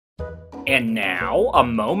And now, a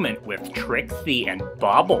moment with Trixie and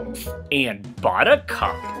Bubbles and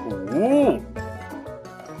Buttercup. Ooh.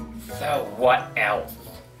 So what else?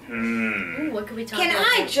 Ooh, what can we talk about?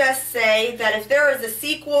 Can I just say that if there is a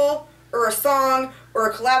sequel, or a song, or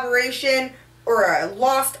a collaboration, or a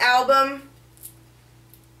lost album,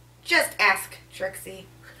 just ask Trixie.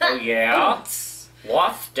 Oh yeah?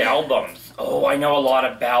 Lost albums. Oh, I know a lot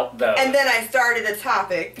about those. And then I started a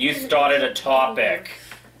topic. You started a topic.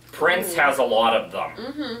 Prince has a lot of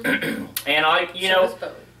them. And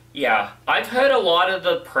yeah, I've heard a lot of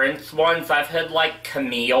the Prince ones. I've heard like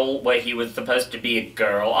Camille, where he was supposed to be a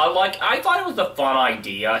girl. I thought it was a fun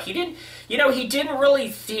idea. He didn't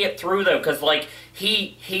really see it through though, because like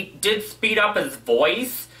he did speed up his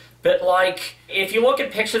voice. But, like, if you look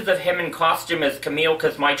at pictures of him in costume as Camille,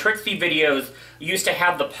 because my Trixie videos used to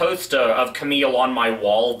have the poster of Camille on my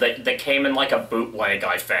wall that came in, like, a bootleg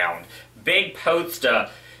I found. Big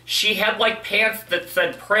poster. She had, like, pants that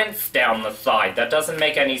said Prince down the side. That doesn't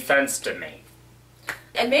make any sense to me.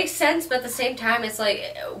 It makes sense, but at the same time, it's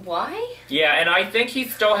like, why? Yeah, and I think he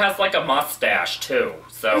still has, like, a mustache, too.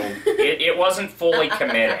 So, it wasn't fully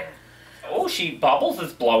committing. Oh, Bubbles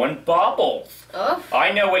is blowing bubbles. Oh.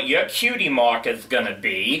 I know what your cutie mark is gonna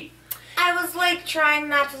be. I was, like, trying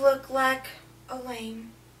not to look like a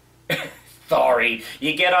lame. Sorry,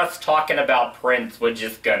 you get us talking about Prince, we're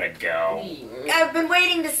just gonna go. I've been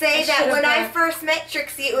waiting to say that when I first met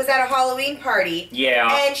Trixie, it was at a Halloween party.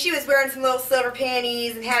 Yeah. And she was wearing some little silver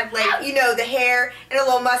panties and had, like, you know, the hair and a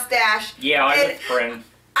little mustache. Yeah, I was Prince.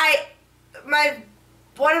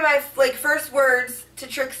 One of my, like, first words to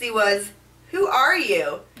Trixie was, "Who are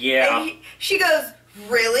you?" Yeah. And she goes,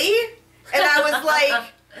 "Really?" And I was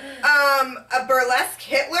like, a Burlesque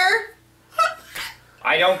Hitler?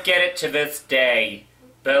 I don't get it to this day.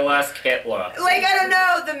 Burlesque Hitler. Like, I don't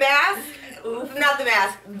know, the mask? Not the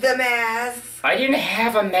mask. The mask. I didn't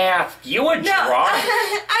have a mask. You were drunk.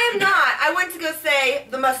 I am not. I went to go say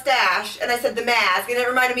the mustache, and I said the mask, and it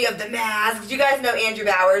reminded me of the mask. Do you guys know Andrew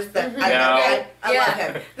Bowers? I don't know guy. I love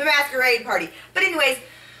him. The Masquerade Party. But anyways,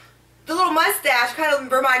 the little mustache kind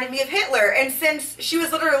of reminded me of Hitler, and since she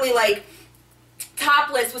was literally, like,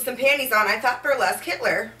 topless with some panties on, I thought Burlesque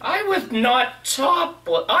Hitler. I was not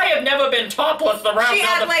topless. I have never been topless around other people. She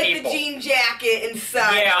had, like, the jean jacket and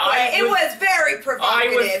such. Yeah, it was very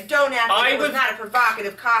provocative. Don't act like it was not a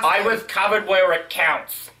provocative costume. I was covered where it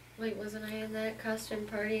counts. Wait, wasn't I in that costume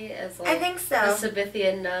party as, like, I think so. a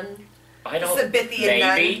Sabbathian nun? I don't... Sabbathian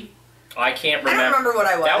maybe? nun. I can't remember. I don't remember what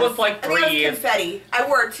I was. That was like 3 years. I think it was confetti. I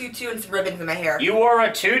wore a tutu and some ribbons in my hair. You wore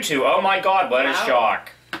a tutu. Oh my god, what a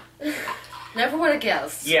shock. Never would have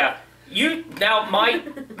guessed. Yeah. Now,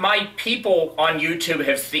 my people on YouTube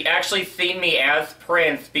have actually seen me as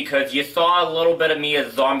Prince because you saw a little bit of me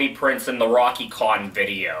as Zombie Prince in the Rocky Con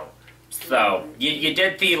video. So, you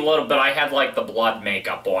did see a little bit. I had, like, the blood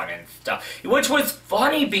makeup on and stuff. Which was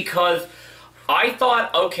funny because I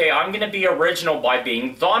thought, okay, I'm gonna be original by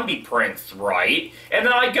being Zombie Prince, right? And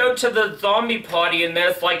then I go to the zombie party and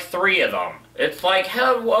there's, like, 3 of them. It's like,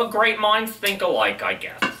 how great minds think alike, I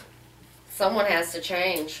guess. Someone has to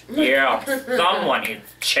change. Yeah, someone needs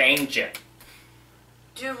to change it.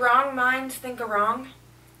 Do wrong minds think a wrong?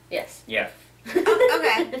 Yes. Yes.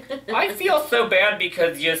 Okay. I feel so bad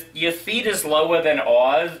because your seat is lower than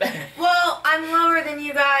Oz. Well, I'm lower than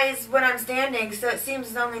you guys when I'm standing, so it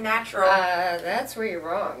seems only natural. That's where you're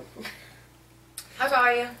wrong. How tall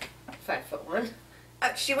are you? 5'1".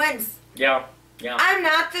 She wins. Yeah. Yeah. I'm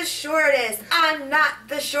not the shortest. I'm not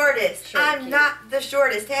the shortest. Sure, I'm not the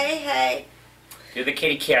shortest. Hey, hey. Do the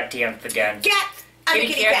kitty cat dance again. Cat! I'm a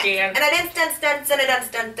kitty cat. Dance. And I dance, and I dance.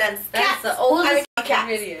 That's Cat. the oldest I'm a cat.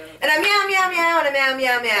 video. And I meow, meow, and I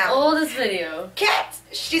meow, meow. Oldest video. Cat.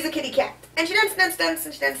 She's a kitty cat. And she dance,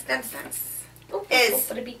 and she dance.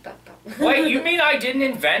 Wait, you mean I didn't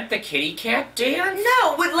invent the kitty cat dance?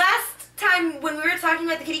 No, last time when we were talking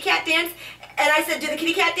about the kitty cat dance, and I said, do the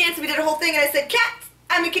kitty cat dance, and we did a whole thing, and I said, cat,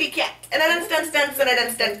 I'm a kitty cat. And I dance, and I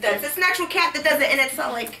dance. It's an actual cat that does it, and it's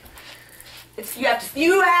not like,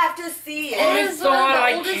 you have to see it. I thought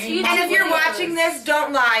I And if you're watching this,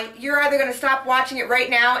 don't lie. You're either going to stop watching it right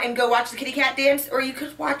now and go watch the kitty cat dance, or you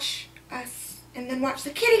could watch us and then watch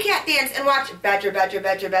the kitty cat dance and watch Badger. No,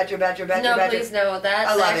 please no.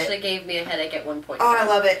 That actually gave me a headache at one point. Oh, I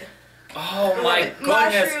love it. Oh my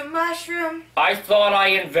goodness. Mushroom. I thought I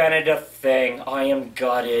invented a thing. I am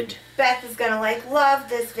gutted. Beth is gonna love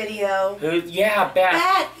this video. Yeah, Beth.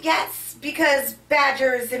 Beth, yes, because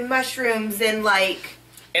badgers and mushrooms and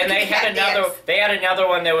And they had another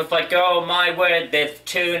one that was like, oh my word, this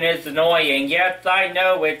tune is annoying. Yes, I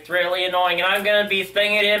know, it's really annoying, and I'm gonna be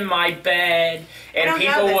singing in my bed. And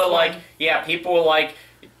people were like,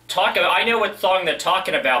 I know what song they're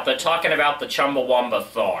talking about. They're talking about the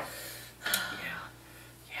Chumbawamba song.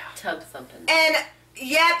 Tub thumping. And,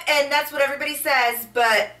 and that's what everybody says,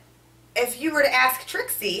 but if you were to ask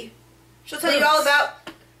Trixie, she'll tell you all about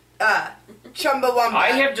Chumbawamba. I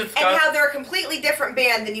have discussed... And how they're a completely different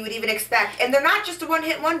band than you would even expect. And they're not just a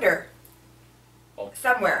one-hit wonder. Well,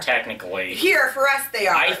 somewhere. Technically. Here, for us, they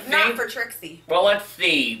are. Not for Trixie. Well, let's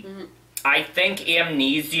see. I think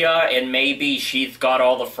Amnesia and maybe She's Got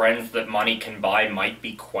All the Friends That Money Can Buy might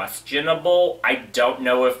be questionable. I don't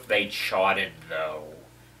know if they charted, though.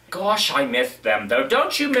 Gosh, I miss them, though.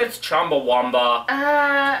 Don't you miss Chumbawamba?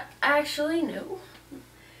 Actually, no.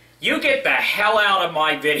 You get the hell out of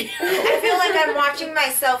my video. I feel like I'm watching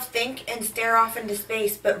myself think and stare off into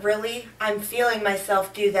space, but really, I'm feeling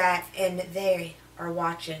myself do that, and they are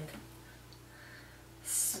watching.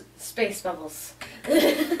 Space bubbles.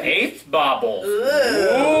 Space bubbles.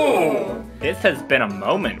 Ooh. This has been a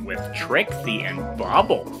moment with Trixie and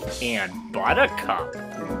Bubbles and Buttercup.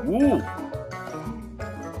 Ooh.